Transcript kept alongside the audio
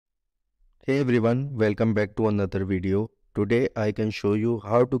Hey everyone, welcome back to another video. Today I can show you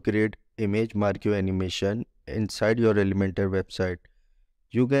how to create image marquee animation inside your Elementor website.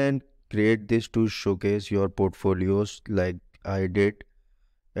 You can create this to showcase your portfolios like I did,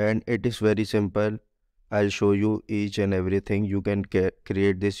 and it is very simple. I'll show you each and everything. You can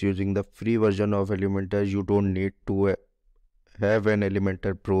create this using the free version of Elementor. You don't need to have an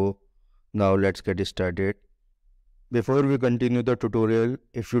Elementor Pro. Now let's get started. Before we continue the tutorial,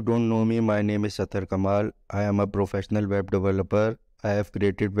 if you don't know me, my name is Ather Kamal. I am a professional web developer. I have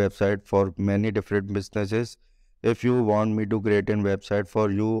created websites for many different businesses. If you want me to create a website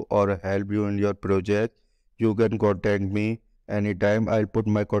for you or help you in your project, you can contact me anytime. I'll put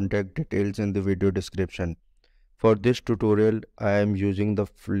my contact details in the video description. For this tutorial, I am using the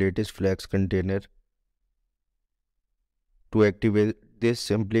latest Flex container. To activate this,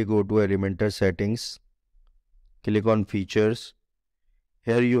 simply go to Elementor settings, click on features.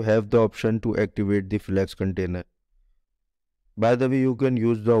 Here you have the option to activate the Flex container. By the way, you can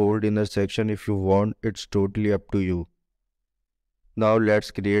use the old inner section if you want, it's totally up to you. Now let's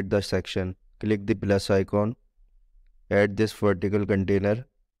create the section. Click the plus icon, add this vertical container,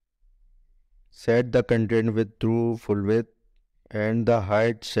 set the content width to full width and the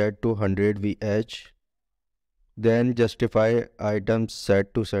height set to 100 VH. Then justify items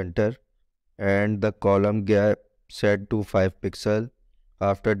set to center and the column gap set to 5 pixel.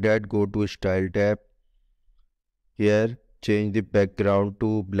 After that, go to Style tab. Here, change the background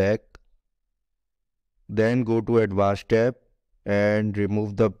to black. Then go to Advanced tab and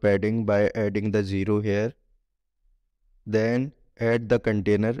remove the padding by adding the 0 here. Then add the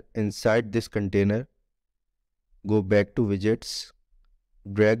container. Inside this container, go back to widgets,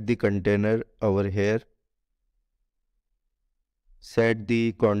 drag the container over here, set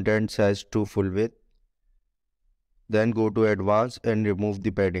the content size to full width, then go to advanced and remove the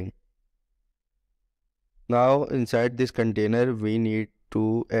padding. Now inside this container we need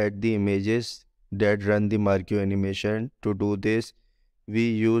to add the images that run the marquee animation. To do this,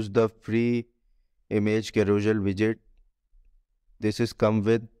 we use the free image carousel widget. This is come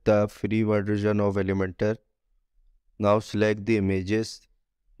with the free version of Elementor. Now select the images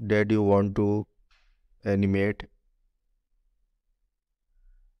that you want to animate.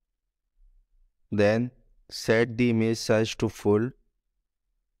 Then set the image size to full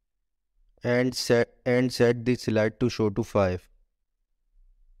and set the slide to show to 5.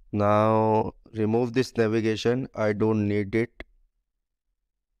 Now remove this navigation, I don't need it.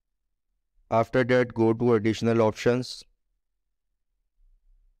 After that, go to additional options.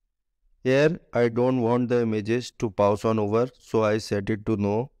 Here I don't want the images to pause on over, so I set it to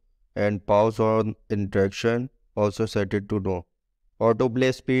no, and pause on interaction also set it to no.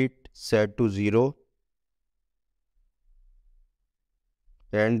 Autoplay speed set to 0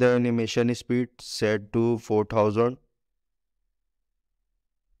 and the animation speed set to 4000.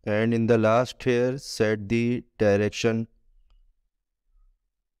 And in the last here, set the direction.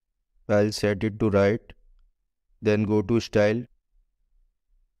 I'll set it to right. Then go to style.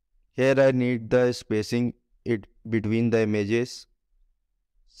 Here I need the spacing between the images.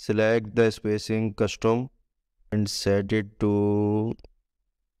 Select the spacing custom and set it to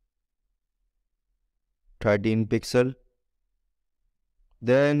 13 pixel.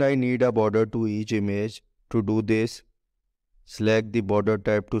 Then I need a border to each image. To do this, select the border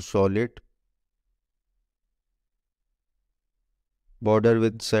type to solid. Border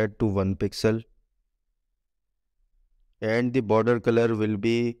width set to 1 pixel. And the border color will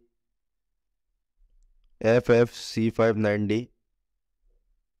be FFC590.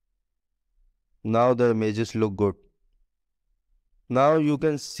 Now the images look good. Now you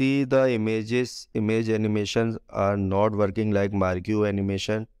can see the image animations are not working like marquee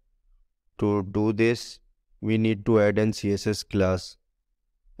animation. To do this, we need to add an CSS class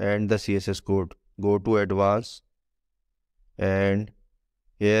and the CSS code. Go to advanced and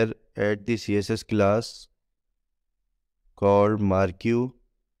here add the CSS class called marquee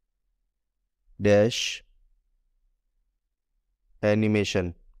dash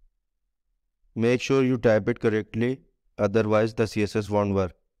animation. Make sure you type it correctly, otherwise the CSS won't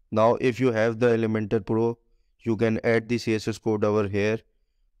work. Now if you have the Elementor Pro, you can add the CSS code over here,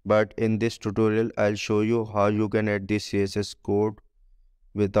 but in this tutorial I'll show you how you can add the CSS code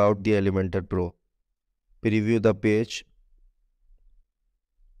without the Elementor Pro. Preview the page,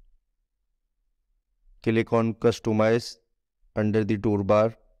 click on customize under the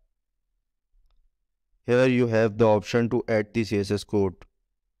toolbar. Here you have the option to add the CSS code.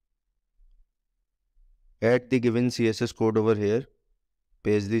 Add the given CSS code over here,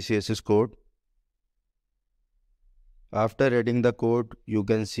 paste the CSS code. After adding the code, you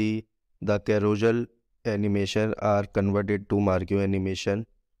can see the carousel animation are converted to marquee animation.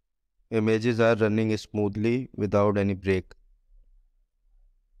 Images are running smoothly without any break.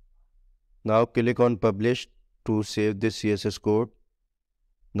 Now click on publish to save this CSS code.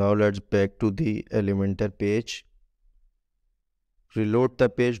 Now let's back to the Elementor page. Reload the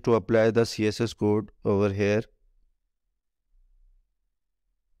page to apply the CSS code over here.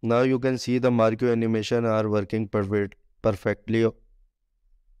 Now you can see the marquee animation are working perfectly.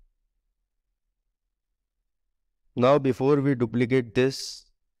 Now before we duplicate this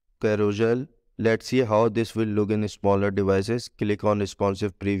carousel, let's see how this will look in smaller devices. Click on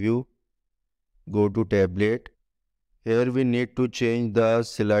responsive preview. Go to tablet. Here we need to change the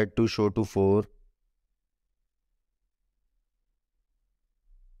slide to show to 4.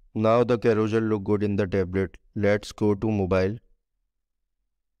 Now the carousel look good in the tablet. Let's go to mobile.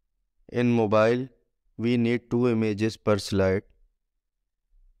 In mobile, we need 2 images per slide.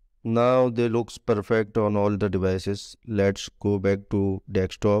 Now they looks perfect on all the devices. Let's go back to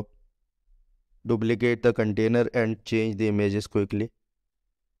desktop. Duplicate the container and change the images quickly.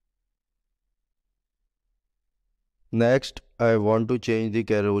 Next, I want to change the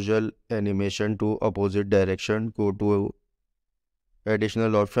carousel animation to opposite direction. Go to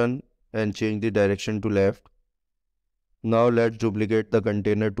additional option and change the direction to left. Now let's duplicate the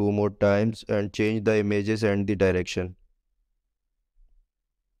container 2 more times and change the images and the direction.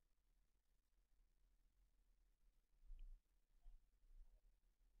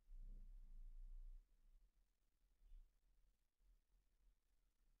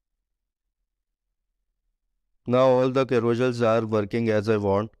 Now all the carousels are working as I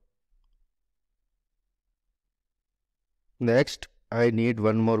want. Next, I need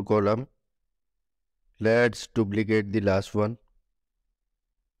one more column. Let's duplicate the last one.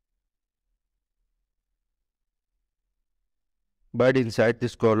 But inside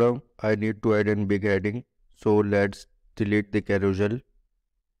this column, I need to add a big heading. So let's delete the carousel.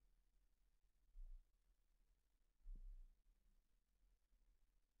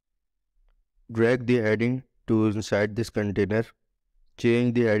 Drag the heading to inside this container.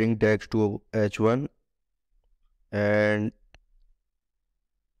 Change the heading text to H1 and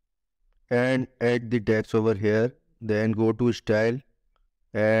add the text over here. Then go to style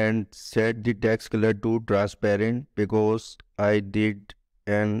and set the text color to transparent because I did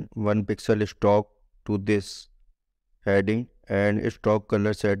an 1 pixel stroke to this heading and stroke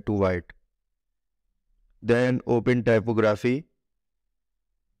color set to white. Then open typography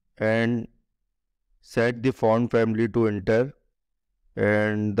and set the font family to enter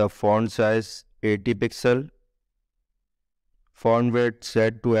and the font size 80 pixel. Font weight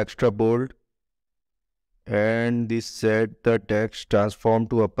set to extra bold and this set the text transform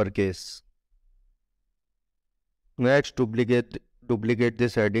to uppercase. Next, duplicate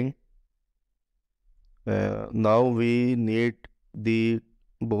this heading. Now we need the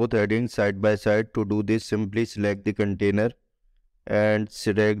both headings side by side. To do this, simply select the container and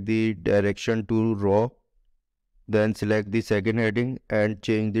select the direction to raw. Then select the second heading and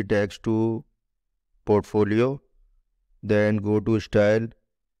change the text to portfolio. Then go to style.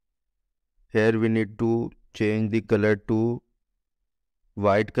 Here we need to change the color to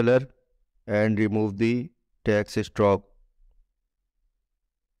white color and remove the text stroke.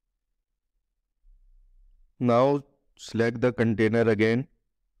 Now select the container again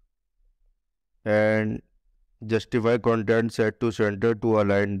and justify content set to center to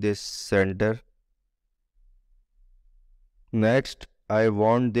align this center. Next, I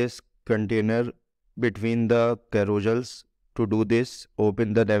want this container between the carousels. To do this,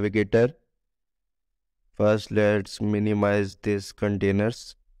 open the navigator. First, let's minimize these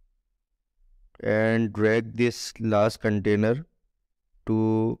containers and drag this last container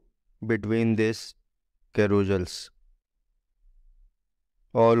to between these carousels.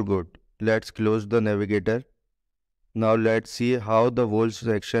 All good. Let's close the navigator. Now let's see how the whole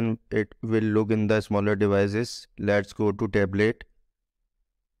section it will look in the smaller devices. Let's go to tablet.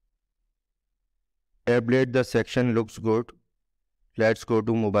 Tablet, the section looks good. Let's go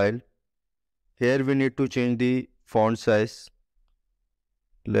to mobile. Here we need to change the font size.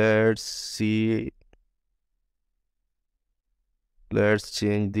 Let's see. Let's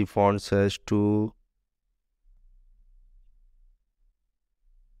change the font size to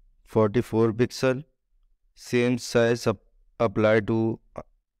 44 pixel. Same size apply to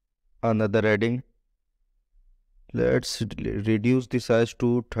another heading. Let's reduce the size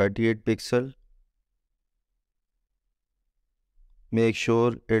to 38 pixel. Make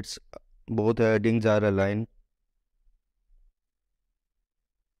sure it's both headings are aligned.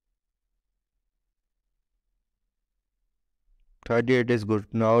 38 is good.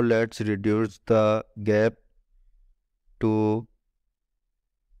 Now let's reduce the gap to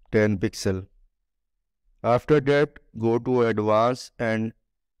 10 pixel. After that, go to advanced and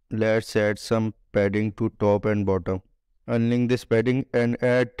let's add some padding to top and bottom. Unlink this padding and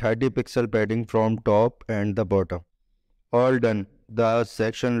add 30 pixel padding from top and the bottom. All done. The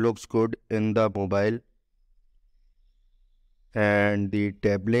section looks good in the mobile and the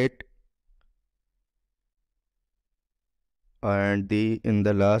tablet and the in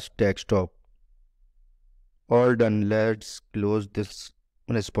the last desktop. All done. Let's close this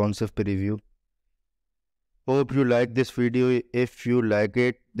responsive preview. Hope you like this video. If you like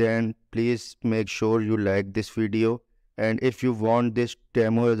it, then please make sure you like this video. And if you want this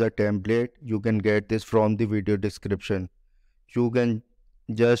demo as a template, you can get this from the video description. You can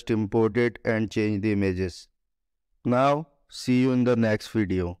just import it and change the images. Now, see you in the next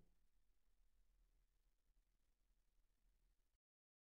video.